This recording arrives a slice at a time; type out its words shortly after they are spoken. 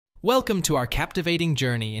Welcome to our captivating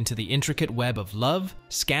journey into the intricate web of love,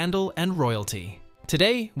 scandal, and royalty.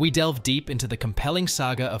 Today, we delve deep into the compelling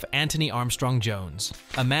saga of Antony Armstrong-Jones,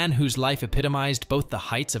 a man whose life epitomized both the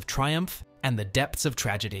heights of triumph and the depths of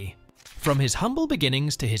tragedy. From his humble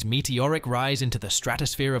beginnings to his meteoric rise into the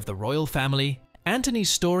stratosphere of the royal family,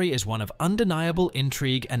 Antony's story is one of undeniable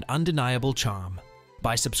intrigue and undeniable charm.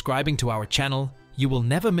 By subscribing to our channel, you will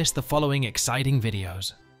never miss the following exciting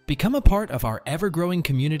videos. Become a part of our ever-growing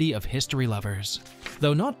community of history lovers.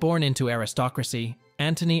 Though not born into aristocracy,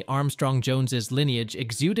 Antony Armstrong-Jones's lineage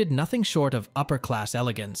exuded nothing short of upper-class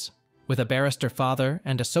elegance. With a barrister father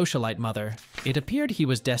and a socialite mother, it appeared he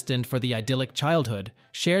was destined for the idyllic childhood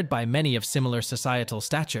shared by many of similar societal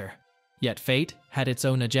stature. Yet fate had its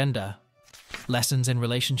own agenda. Lessons in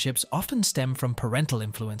relationships often stem from parental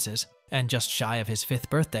influences, and just shy of his 5th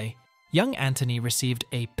birthday, young Antony received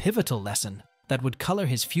a pivotal lesson that would color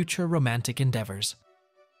his future romantic endeavors.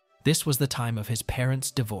 This was the time of his parents'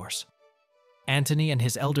 divorce. Antony and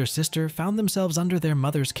his elder sister found themselves under their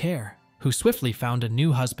mother's care, who swiftly found a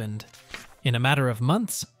new husband. In a matter of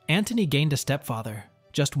months, Antony gained a stepfather,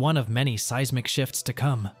 just one of many seismic shifts to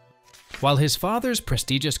come. While his father's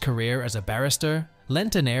prestigious career as a barrister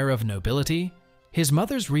lent an air of nobility, his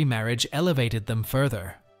mother's remarriage elevated them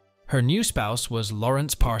further. Her new spouse was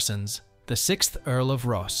Lawrence Parsons, the 6th Earl of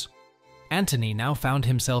Ross. Antony now found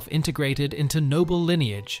himself integrated into noble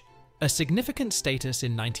lineage, a significant status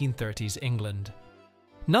in 1930s England.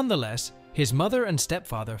 Nonetheless, his mother and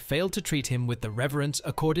stepfather failed to treat him with the reverence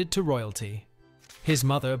accorded to royalty. His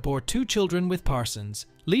mother bore 2 children with Parsons,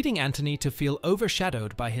 leading Antony to feel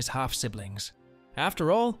overshadowed by his half-siblings.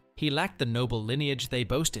 After all, he lacked the noble lineage they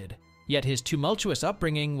boasted, yet his tumultuous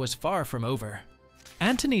upbringing was far from over.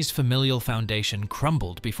 Antony's familial foundation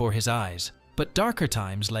crumbled before his eyes, but darker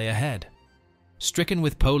times lay ahead. Stricken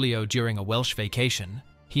with polio during a Welsh vacation,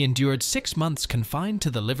 he endured 6 months confined to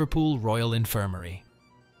the Liverpool Royal Infirmary.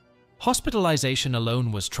 Hospitalization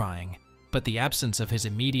alone was trying, but the absence of his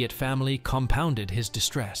immediate family compounded his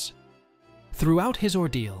distress. Throughout his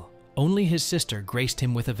ordeal, only his sister graced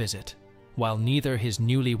him with a visit, while neither his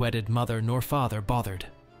newly wedded mother nor father bothered.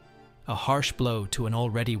 A harsh blow to an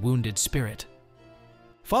already wounded spirit.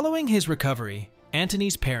 Following his recovery,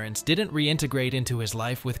 Antony's parents didn't reintegrate into his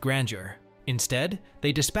life with grandeur. Instead,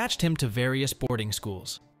 they dispatched him to various boarding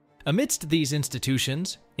schools. Amidst these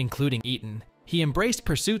institutions, including Eton, he embraced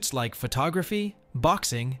pursuits like photography,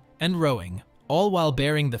 boxing, and rowing, all while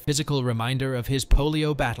bearing the physical reminder of his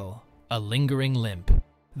polio battle, a lingering limp.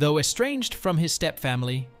 Though estranged from his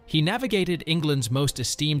stepfamily, he navigated England's most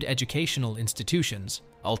esteemed educational institutions,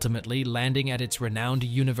 ultimately landing at its renowned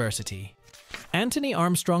university. Antony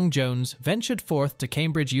Armstrong-Jones ventured forth to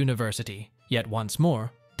Cambridge University, yet once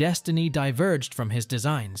more, destiny diverged from his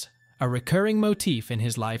designs, a recurring motif in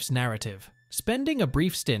his life's narrative. Spending a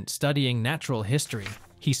brief stint studying natural history,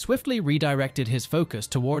 he swiftly redirected his focus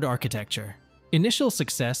toward architecture. Initial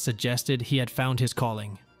success suggested he had found his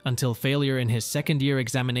calling, until failure in his second-year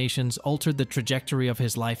examinations altered the trajectory of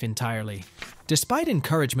his life entirely. Despite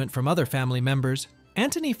encouragement from other family members,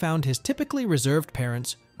 Antony found his typically reserved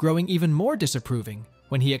parents growing even more disapproving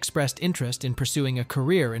when he expressed interest in pursuing a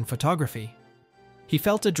career in photography. He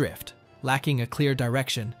felt adrift, lacking a clear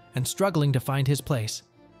direction and struggling to find his place.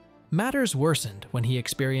 Matters worsened when he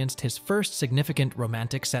experienced his first significant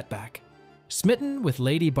romantic setback. Smitten with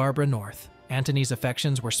Lady Barbara North, Antony's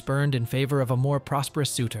affections were spurned in favor of a more prosperous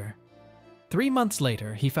suitor. 3 months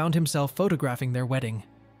later, he found himself photographing their wedding,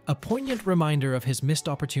 a poignant reminder of his missed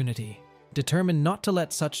opportunity. Determined not to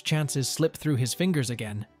let such chances slip through his fingers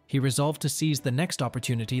again, he resolved to seize the next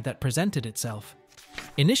opportunity that presented itself.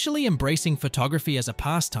 Initially embracing photography as a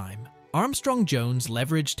pastime, Armstrong-Jones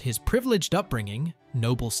leveraged his privileged upbringing,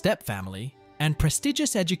 noble stepfamily, and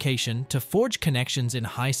prestigious education to forge connections in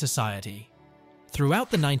high society. Throughout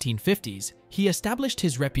the 1950s, he established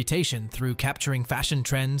his reputation through capturing fashion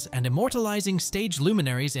trends and immortalizing stage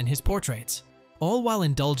luminaries in his portraits, all while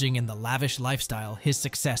indulging in the lavish lifestyle his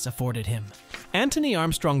success afforded him. Antony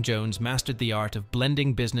Armstrong-Jones mastered the art of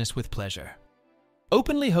blending business with pleasure.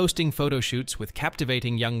 Openly hosting photo shoots with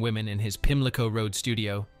captivating young women in his Pimlico Road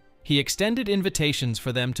studio, he extended invitations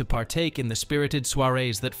for them to partake in the spirited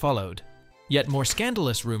soirees that followed. Yet more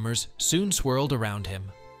scandalous rumors soon swirled around him.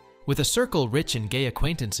 With a circle rich in gay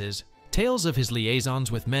acquaintances, tales of his liaisons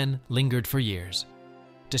with men lingered for years.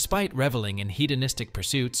 Despite reveling in hedonistic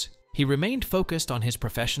pursuits, he remained focused on his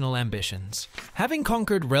professional ambitions. Having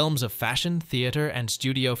conquered realms of fashion, theater, and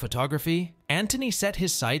studio photography, Antony set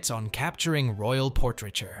his sights on capturing royal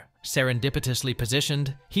portraiture, Serendipitously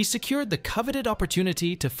positioned, he secured the coveted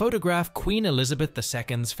opportunity to photograph Queen Elizabeth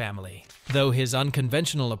II's family. Though his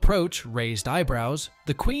unconventional approach raised eyebrows,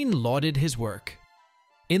 the Queen lauded his work.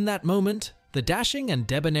 In that moment, the dashing and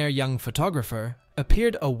debonair young photographer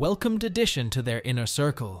appeared a welcomed addition to their inner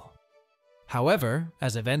circle. However,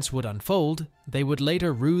 as events would unfold, they would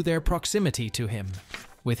later rue their proximity to him.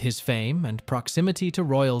 With his fame and proximity to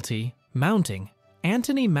royalty mounting,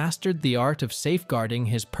 Antony mastered the art of safeguarding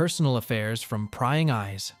his personal affairs from prying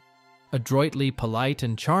eyes. Adroitly polite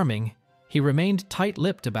and charming, he remained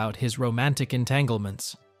tight-lipped about his romantic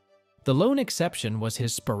entanglements. The lone exception was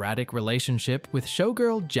his sporadic relationship with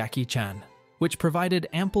showgirl Jackie Chan, which provided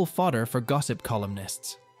ample fodder for gossip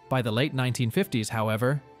columnists. By the late 1950s,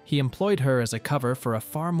 however, he employed her as a cover for a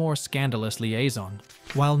far more scandalous liaison.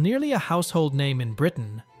 While nearly a household name in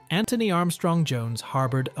Britain, Antony Armstrong-Jones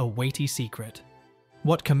harbored a weighty secret.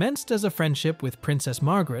 What commenced as a friendship with Princess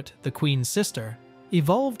Margaret, the Queen's sister,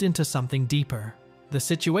 evolved into something deeper. The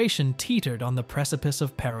situation teetered on the precipice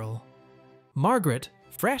of peril. Margaret,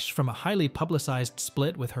 fresh from a highly publicized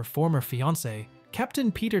split with her former fiancé,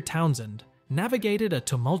 Captain Peter Townsend, navigated a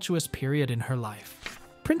tumultuous period in her life.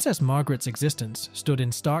 Princess Margaret's existence stood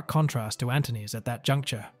in stark contrast to Antony's at that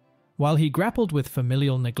juncture. While he grappled with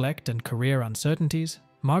familial neglect and career uncertainties,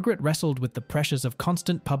 Margaret wrestled with the pressures of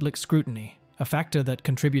constant public scrutiny, a factor that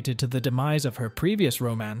contributed to the demise of her previous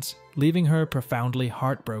romance, leaving her profoundly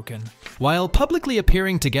heartbroken. While publicly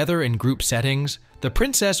appearing together in group settings, the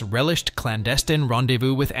princess relished clandestine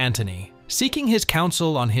rendezvous with Antony, seeking his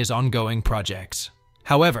counsel on his ongoing projects.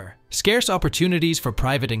 However, scarce opportunities for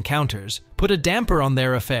private encounters put a damper on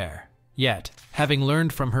their affair. Yet, having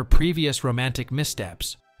learned from her previous romantic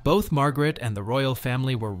missteps, both Margaret and the royal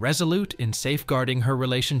family were resolute in safeguarding her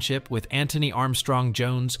relationship with Antony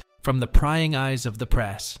Armstrong-Jones from the prying eyes of the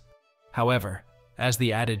press. However, as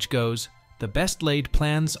the adage goes, the best-laid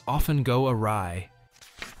plans often go awry.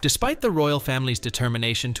 Despite the royal family's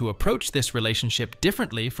determination to approach this relationship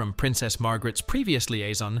differently from Princess Margaret's previous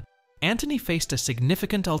liaison, Antony faced a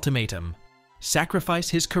significant ultimatum: sacrifice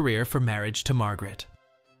his career for marriage to Margaret.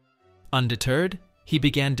 Undeterred, he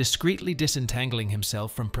began discreetly disentangling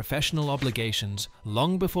himself from professional obligations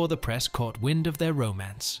long before the press caught wind of their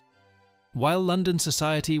romance. While London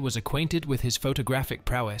society was acquainted with his photographic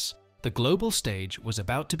prowess, the global stage was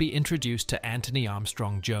about to be introduced to Antony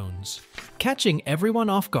Armstrong-Jones. Catching everyone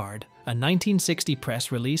off guard, a 1960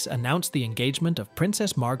 press release announced the engagement of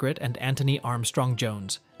Princess Margaret and Antony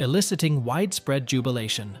Armstrong-Jones, eliciting widespread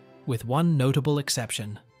jubilation, with one notable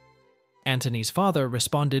exception. Antony's father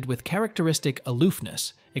responded with characteristic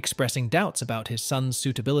aloofness, expressing doubts about his son's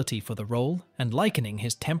suitability for the role and likening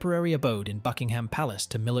his temporary abode in Buckingham Palace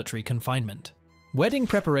to military confinement. Wedding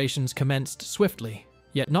preparations commenced swiftly,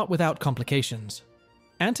 yet not without complications.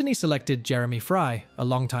 Antony selected Jeremy Fry, a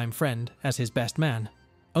longtime friend, as his best man,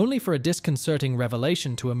 only for a disconcerting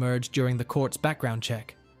revelation to emerge during the court's background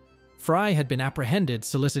check. Fry had been apprehended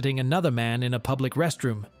soliciting another man in a public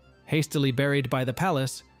restroom. Hastily buried by the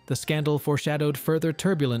palace, the scandal foreshadowed further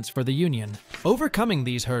turbulence for the union. Overcoming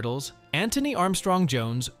these hurdles, Antony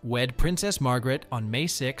Armstrong-Jones wed Princess Margaret on May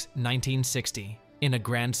 6, 1960, in a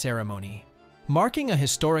grand ceremony. Marking a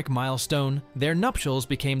historic milestone, their nuptials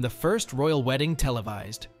became the first royal wedding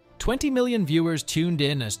televised. 20 million viewers tuned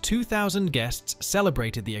in as 2,000 guests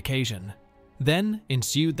celebrated the occasion. Then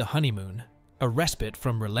ensued the honeymoon, a respite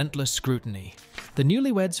from relentless scrutiny. The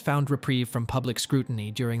newlyweds found reprieve from public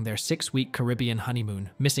scrutiny during their 6-week Caribbean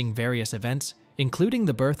honeymoon, missing various events, including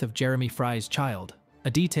the birth of Jeremy Fry's child,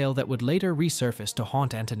 a detail that would later resurface to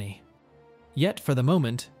haunt Antony. Yet, for the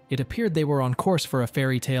moment, it appeared they were on course for a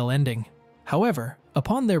fairy tale ending. However,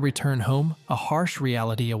 upon their return home, a harsh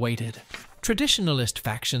reality awaited. Traditionalist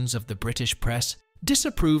factions of the British press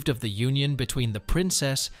disapproved of the union between the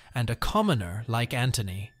princess and a commoner like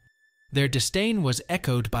Antony. Their disdain was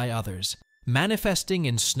echoed by others, manifesting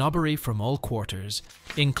in snobbery from all quarters,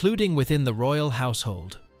 including within the royal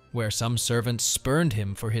household, where some servants spurned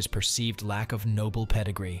him for his perceived lack of noble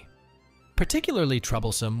pedigree. Particularly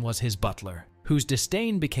troublesome was his butler, whose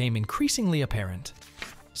disdain became increasingly apparent.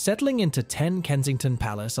 Settling into 10 Kensington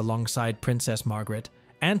Palace alongside Princess Margaret,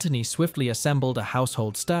 Antony swiftly assembled a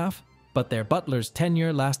household staff, but their butler's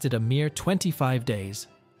tenure lasted a mere 25 days.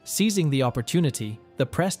 Seizing the opportunity, the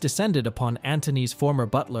press descended upon Antony's former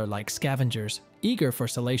butler like scavengers, eager for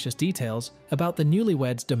salacious details about the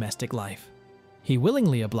newlyweds' domestic life. He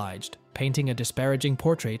willingly obliged, painting a disparaging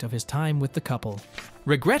portrait of his time with the couple.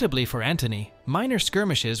 Regrettably for Antony, minor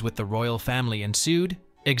skirmishes with the royal family ensued,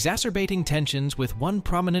 exacerbating tensions with one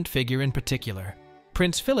prominent figure in particular.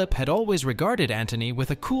 Prince Philip had always regarded Antony with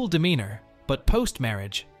a cool demeanor, but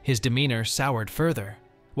post-marriage, his demeanor soured further.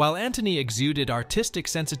 While Antony exuded artistic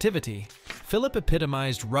sensitivity, Philip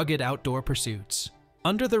epitomized rugged outdoor pursuits.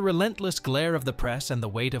 Under the relentless glare of the press and the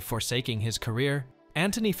weight of forsaking his career,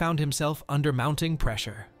 Antony found himself under mounting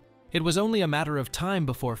pressure. It was only a matter of time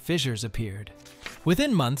before fissures appeared.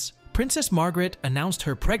 Within months, Princess Margaret announced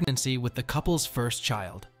her pregnancy with the couple's first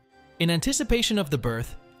child. In anticipation of the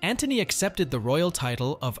birth, Antony accepted the royal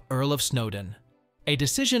title of Earl of Snowdon, a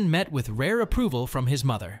decision met with rare approval from his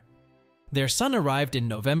mother. Their son arrived in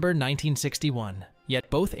November 1961, yet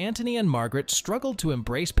both Antony and Margaret struggled to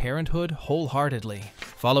embrace parenthood wholeheartedly.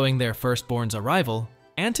 Following their firstborn's arrival,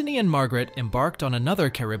 Antony and Margaret embarked on another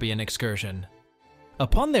Caribbean excursion.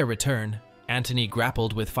 Upon their return, Antony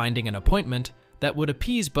grappled with finding an appointment that would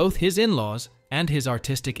appease both his in-laws and his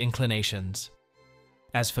artistic inclinations.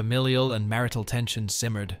 As familial and marital tensions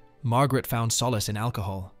simmered, Margaret found solace in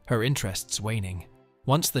alcohol, her interests waning.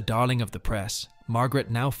 Once the darling of the press, Margaret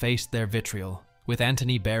now faced their vitriol, with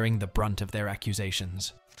Antony bearing the brunt of their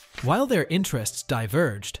accusations. While their interests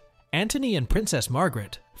diverged, Antony and Princess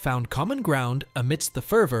Margaret found common ground amidst the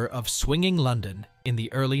fervor of swinging London in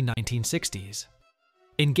the early 1960s.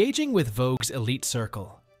 Engaging with Vogue's elite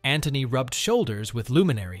circle, Antony rubbed shoulders with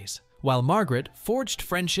luminaries, while Margaret forged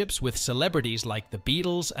friendships with celebrities like the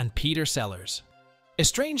Beatles and Peter Sellers.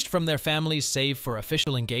 Estranged from their families save for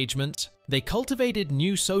official engagements, they cultivated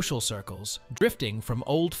new social circles, drifting from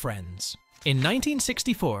old friends. In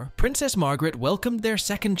 1964, Princess Margaret welcomed their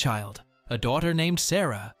second child, a daughter named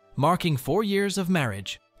Sarah, marking 4 years of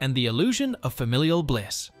marriage and the illusion of familial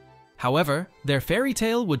bliss. However, their fairy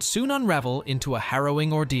tale would soon unravel into a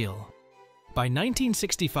harrowing ordeal. By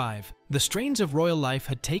 1965, the strains of royal life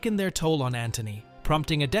had taken their toll on Antony,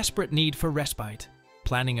 prompting a desperate need for respite.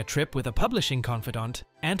 Planning a trip with a publishing confidant,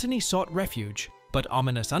 Antony sought refuge, but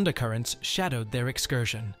ominous undercurrents shadowed their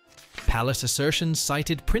excursion. Palace assertions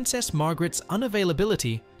cited Princess Margaret's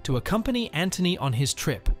unavailability to accompany Antony on his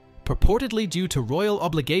trip, purportedly due to royal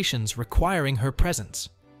obligations requiring her presence.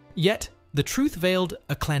 Yet, the truth veiled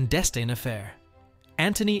a clandestine affair.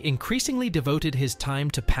 Antony increasingly devoted his time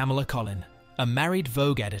to Pamela Collin, a married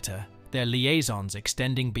Vogue editor, their liaisons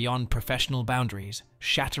extending beyond professional boundaries,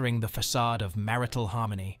 shattering the facade of marital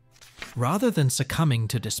harmony. Rather than succumbing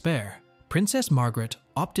to despair, Princess Margaret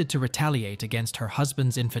opted to retaliate against her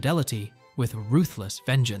husband's infidelity with ruthless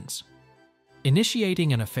vengeance.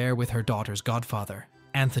 Initiating an affair with her daughter's godfather,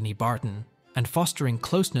 Anthony Barton, and fostering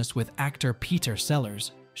closeness with actor Peter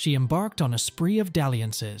Sellers, she embarked on a spree of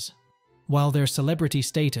dalliances. While their celebrity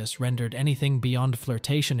status rendered anything beyond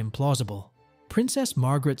flirtation implausible, Princess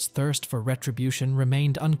Margaret's thirst for retribution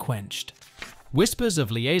remained unquenched. Whispers of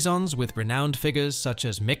liaisons with renowned figures such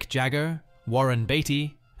as Mick Jagger, Warren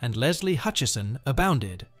Beatty, and Leslie Hutchison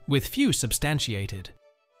abounded, with few substantiated.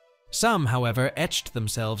 Some, however, etched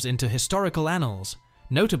themselves into historical annals,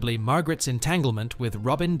 notably Margaret's entanglement with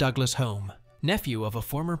Robin Douglas Home, nephew of a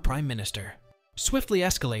former prime minister. Swiftly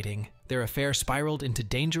escalating, their affair spiraled into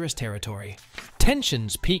dangerous territory.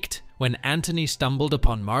 Tensions peaked when Antony stumbled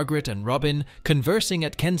upon Margaret and Robin conversing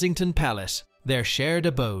at Kensington Palace, their shared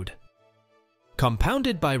abode.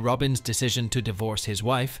 Compounded by Robin's decision to divorce his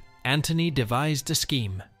wife, Antony devised a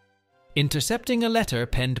scheme. Intercepting a letter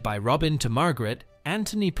penned by Robin to Margaret,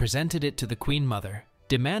 Antony presented it to the Queen Mother,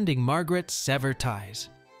 demanding Margaret sever ties.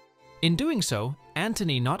 In doing so,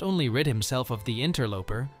 Antony not only rid himself of the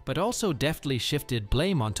interloper, but also deftly shifted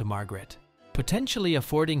blame onto Margaret, potentially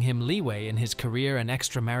affording him leeway in his career and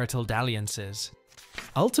extramarital dalliances.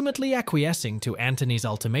 Ultimately acquiescing to Antony's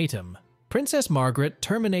ultimatum, Princess Margaret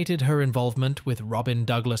terminated her involvement with Robin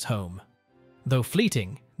Douglas Home. Though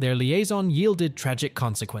fleeting, their liaison yielded tragic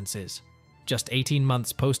consequences. Just 18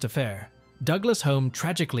 months post-affair, Douglas Home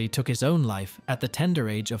tragically took his own life at the tender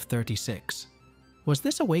age of 36. Was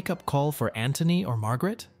this a wake-up call for Antony or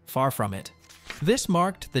Margaret? Far from it. This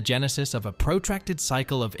marked the genesis of a protracted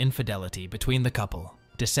cycle of infidelity between the couple,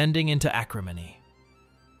 descending into acrimony.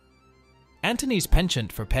 Antony's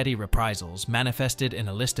penchant for petty reprisals manifested in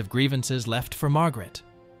a list of grievances left for Margaret,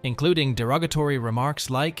 including derogatory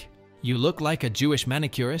remarks like, "You look like a Jewish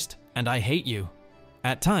manicurist, and I hate you."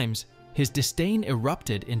 At times, his disdain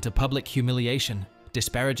erupted into public humiliation,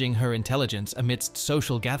 disparaging her intelligence amidst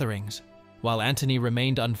social gatherings. While Antony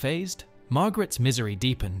remained unfazed, Margaret's misery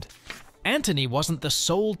deepened. Antony wasn't the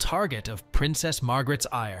sole target of Princess Margaret's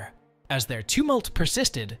ire. As their tumult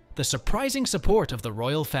persisted, the surprising support of the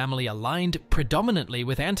royal family aligned predominantly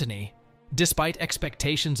with Antony. Despite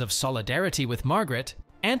expectations of solidarity with Margaret,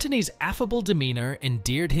 Antony's affable demeanor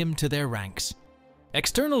endeared him to their ranks.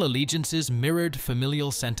 External allegiances mirrored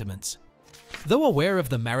familial sentiments. Though aware of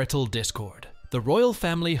the marital discord, the royal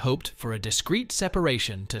family hoped for a discreet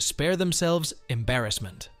separation to spare themselves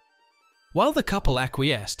embarrassment. While the couple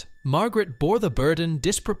acquiesced, Margaret bore the burden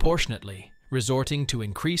disproportionately, resorting to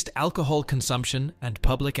increased alcohol consumption and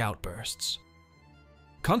public outbursts.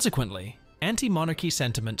 Consequently, anti-monarchy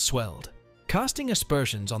sentiment swelled, casting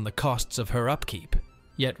aspersions on the costs of her upkeep,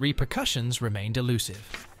 yet repercussions remained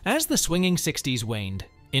elusive. As the swinging 60s waned,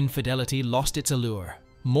 infidelity lost its allure,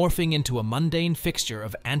 morphing into a mundane fixture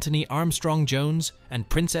of Antony Armstrong-Jones and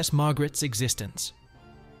Princess Margaret's existence.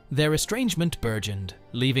 Their estrangement burgeoned,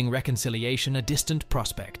 leaving reconciliation a distant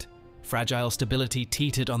prospect. Fragile stability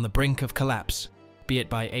teetered on the brink of collapse, be it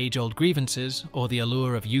by age-old grievances or the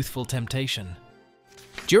allure of youthful temptation.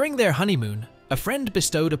 During their honeymoon, a friend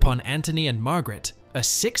bestowed upon Antony and Margaret a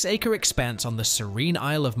 6-acre expanse on the serene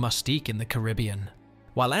Isle of Mustique in the Caribbean.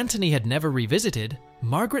 While Antony had never revisited,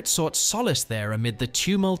 Margaret sought solace there amid the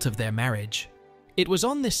tumult of their marriage. It was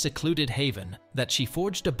on this secluded haven that she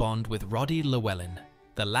forged a bond with Roddy Llewellyn,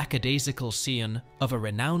 the lackadaisical scion of a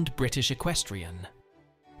renowned British equestrian.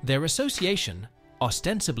 Their association,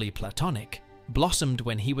 ostensibly platonic, blossomed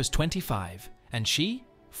when he was 25 and she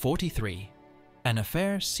 43, an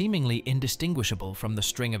affair seemingly indistinguishable from the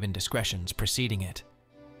string of indiscretions preceding it.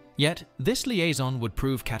 Yet this liaison would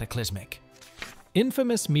prove cataclysmic.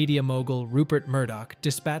 Infamous media mogul Rupert Murdoch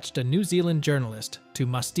dispatched a New Zealand journalist to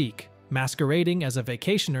Mustique, masquerading as a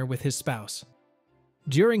vacationer with his spouse.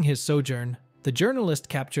 During his sojourn, the journalist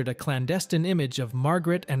captured a clandestine image of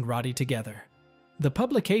Margaret and Roddy together. The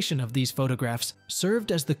publication of these photographs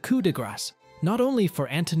served as the coup de grace, not only for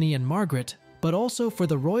Antony and Margaret, but also for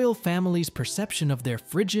the royal family's perception of their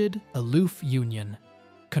frigid, aloof union.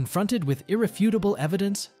 Confronted with irrefutable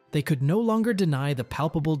evidence, they could no longer deny the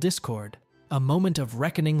palpable discord, a moment of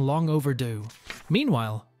reckoning long overdue.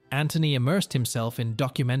 Meanwhile, Antony immersed himself in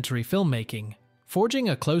documentary filmmaking, forging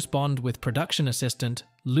a close bond with production assistant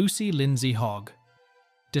Lucy Lindsay Hogg.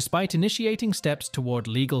 Despite initiating steps toward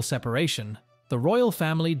legal separation, the royal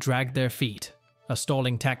family dragged their feet, a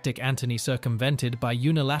stalling tactic Antony circumvented by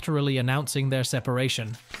unilaterally announcing their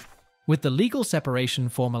separation. With the legal separation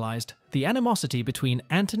formalized, the animosity between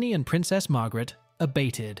Antony and Princess Margaret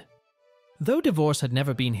abated. Though divorce had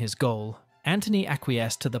never been his goal, Antony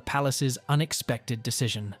acquiesced to the palace's unexpected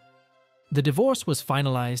decision. The divorce was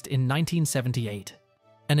finalized in 1978,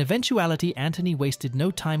 an eventuality Antony wasted no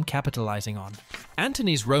time capitalizing on.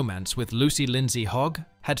 Antony's romance with Lucy Lindsay Hogg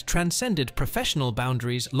had transcended professional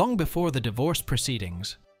boundaries long before the divorce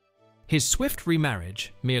proceedings. His swift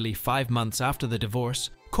remarriage, merely 5 months after the divorce,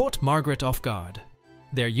 caught Margaret off guard.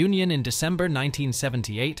 Their union in December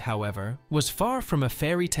 1978, however, was far from a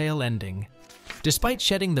fairy tale ending. Despite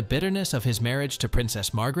shedding the bitterness of his marriage to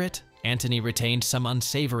Princess Margaret, Antony retained some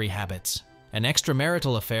unsavory habits. An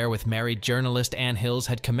extramarital affair with married journalist Anne Hills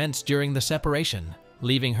had commenced during the separation,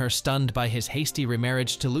 leaving her stunned by his hasty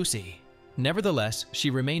remarriage to Lucy. Nevertheless, she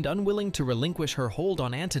remained unwilling to relinquish her hold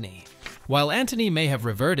on Antony. While Antony may have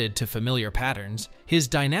reverted to familiar patterns, his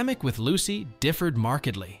dynamic with Lucy differed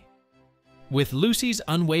markedly. With Lucy's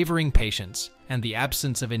unwavering patience and the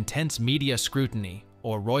absence of intense media scrutiny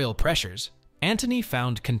or royal pressures, Antony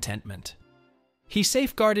found contentment. He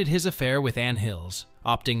safeguarded his affair with Anne Hills,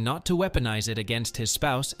 opting not to weaponize it against his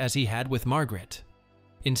spouse as he had with Margaret.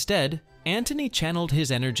 Instead, Antony channeled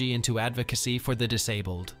his energy into advocacy for the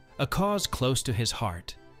disabled, a cause close to his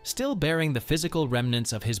heart, still bearing the physical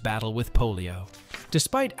remnants of his battle with polio.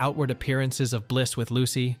 Despite outward appearances of bliss with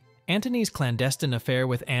Lucy, Antony's clandestine affair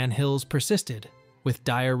with Anne Hills persisted, with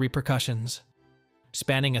dire repercussions.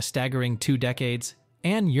 Spanning a staggering 2 decades,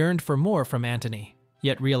 Anne yearned for more from Antony,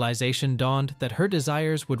 yet realization dawned that her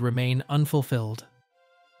desires would remain unfulfilled.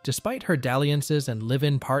 Despite her dalliances and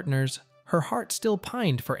live-in partners, her heart still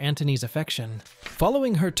pined for Antony's affection.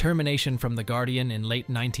 Following her termination from The Guardian in late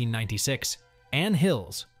 1996, Anne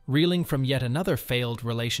Hills, reeling from yet another failed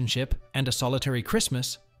relationship and a solitary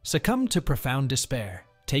Christmas, succumbed to profound despair,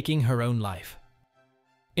 taking her own life.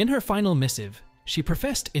 In her final missive, she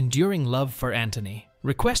professed enduring love for Antony,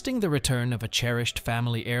 requesting the return of a cherished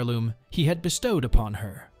family heirloom he had bestowed upon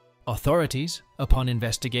her. Authorities, upon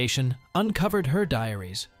investigation, uncovered her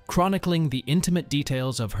diaries, chronicling the intimate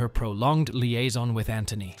details of her prolonged liaison with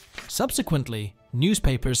Antony. Subsequently,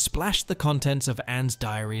 newspapers splashed the contents of Anne's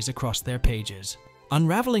diaries across their pages,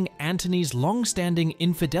 unraveling Antony's long-standing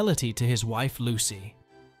infidelity to his wife Lucy.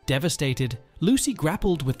 Devastated, Lucy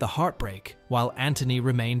grappled with the heartbreak, while Antony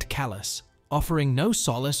remained callous, offering no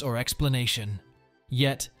solace or explanation.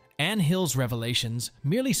 Yet, Anne Hill's revelations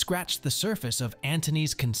merely scratched the surface of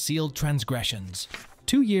Antony's concealed transgressions.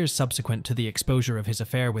 2 years subsequent to the exposure of his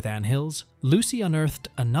affair with Anne Hills, Lucy unearthed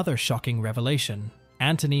another shocking revelation.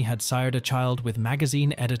 Antony had sired a child with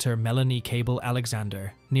magazine editor Melanie Cable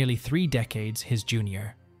Alexander, nearly 3 decades his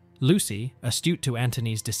junior. Lucy, astute to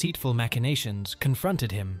Antony's deceitful machinations,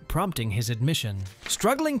 confronted him, prompting his admission.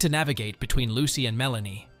 Struggling to navigate between Lucy and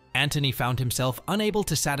Melanie, Antony found himself unable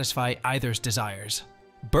to satisfy either's desires.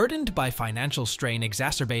 Burdened by financial strain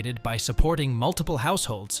exacerbated by supporting multiple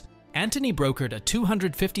households, Antony brokered a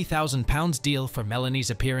 £250,000 deal for Melanie's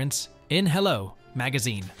appearance in Hello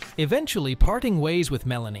magazine. Eventually parting ways with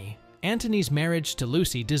Melanie, Antony's marriage to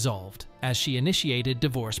Lucy dissolved as she initiated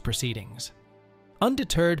divorce proceedings.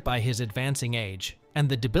 Undeterred by his advancing age and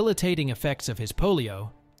the debilitating effects of his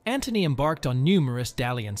polio, Antony embarked on numerous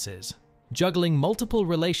dalliances, juggling multiple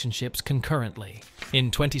relationships concurrently.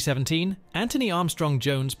 In 2017, Antony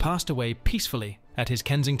Armstrong-Jones passed away peacefully at his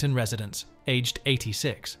Kensington residence, aged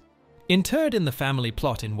 86. Interred in the family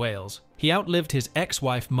plot in Wales, he outlived his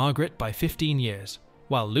ex-wife Margaret by 15 years,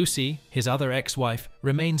 while Lucy, his other ex-wife,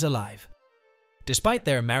 remains alive. Despite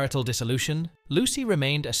their marital dissolution, Lucy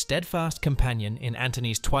remained a steadfast companion in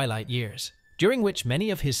Antony's twilight years, during which many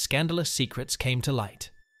of his scandalous secrets came to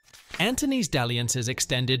light. Antony's dalliances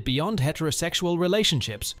extended beyond heterosexual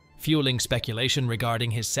relationships, fueling speculation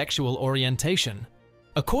regarding his sexual orientation.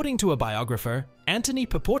 According to a biographer, Antony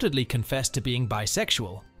purportedly confessed to being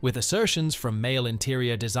bisexual, with assertions from male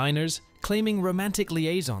interior designers claiming romantic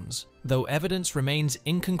liaisons, though evidence remains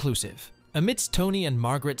inconclusive. Amidst Tony and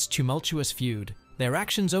Margaret's tumultuous feud, their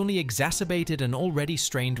actions only exacerbated an already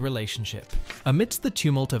strained relationship. Amidst the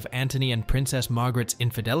tumult of Antony and Princess Margaret's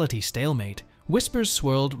infidelity stalemate, whispers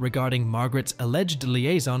swirled regarding Margaret's alleged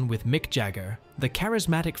liaison with Mick Jagger, the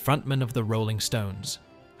charismatic frontman of the Rolling Stones.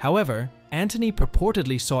 However, Antony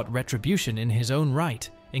purportedly sought retribution in his own right,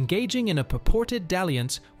 engaging in a purported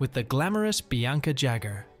dalliance with the glamorous Bianca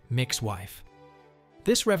Jagger, Mick's wife.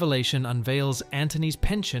 This revelation unveils Antony's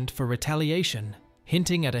penchant for retaliation,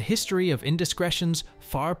 hinting at a history of indiscretions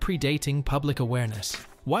far predating public awareness.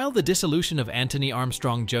 While the dissolution of Antony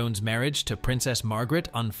Armstrong-Jones' marriage to Princess Margaret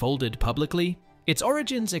unfolded publicly, its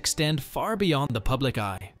origins extend far beyond the public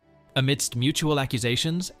eye. Amidst mutual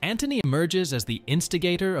accusations, Antony emerges as the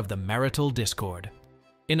instigator of the marital discord.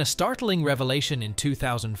 In a startling revelation in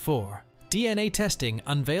 2004, DNA testing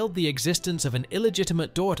unveiled the existence of an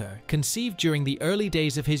illegitimate daughter conceived during the early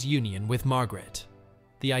days of his union with Margaret.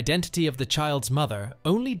 The identity of the child's mother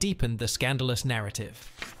only deepened the scandalous narrative.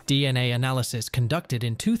 DNA analysis conducted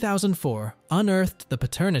in 2004 unearthed the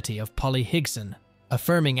paternity of Polly Higson,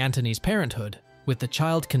 affirming Antony's parenthood, with the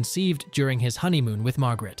child conceived during his honeymoon with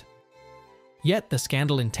Margaret. Yet the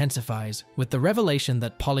scandal intensifies with the revelation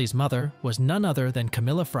that Polly's mother was none other than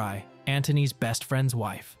Camilla Fry, Antony's best friend's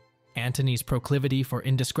wife. Antony's proclivity for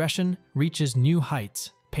indiscretion reaches new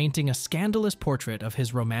heights, painting a scandalous portrait of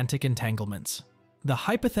his romantic entanglements. The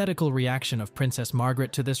hypothetical reaction of Princess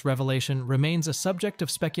Margaret to this revelation remains a subject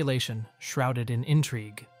of speculation, shrouded in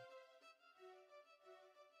intrigue.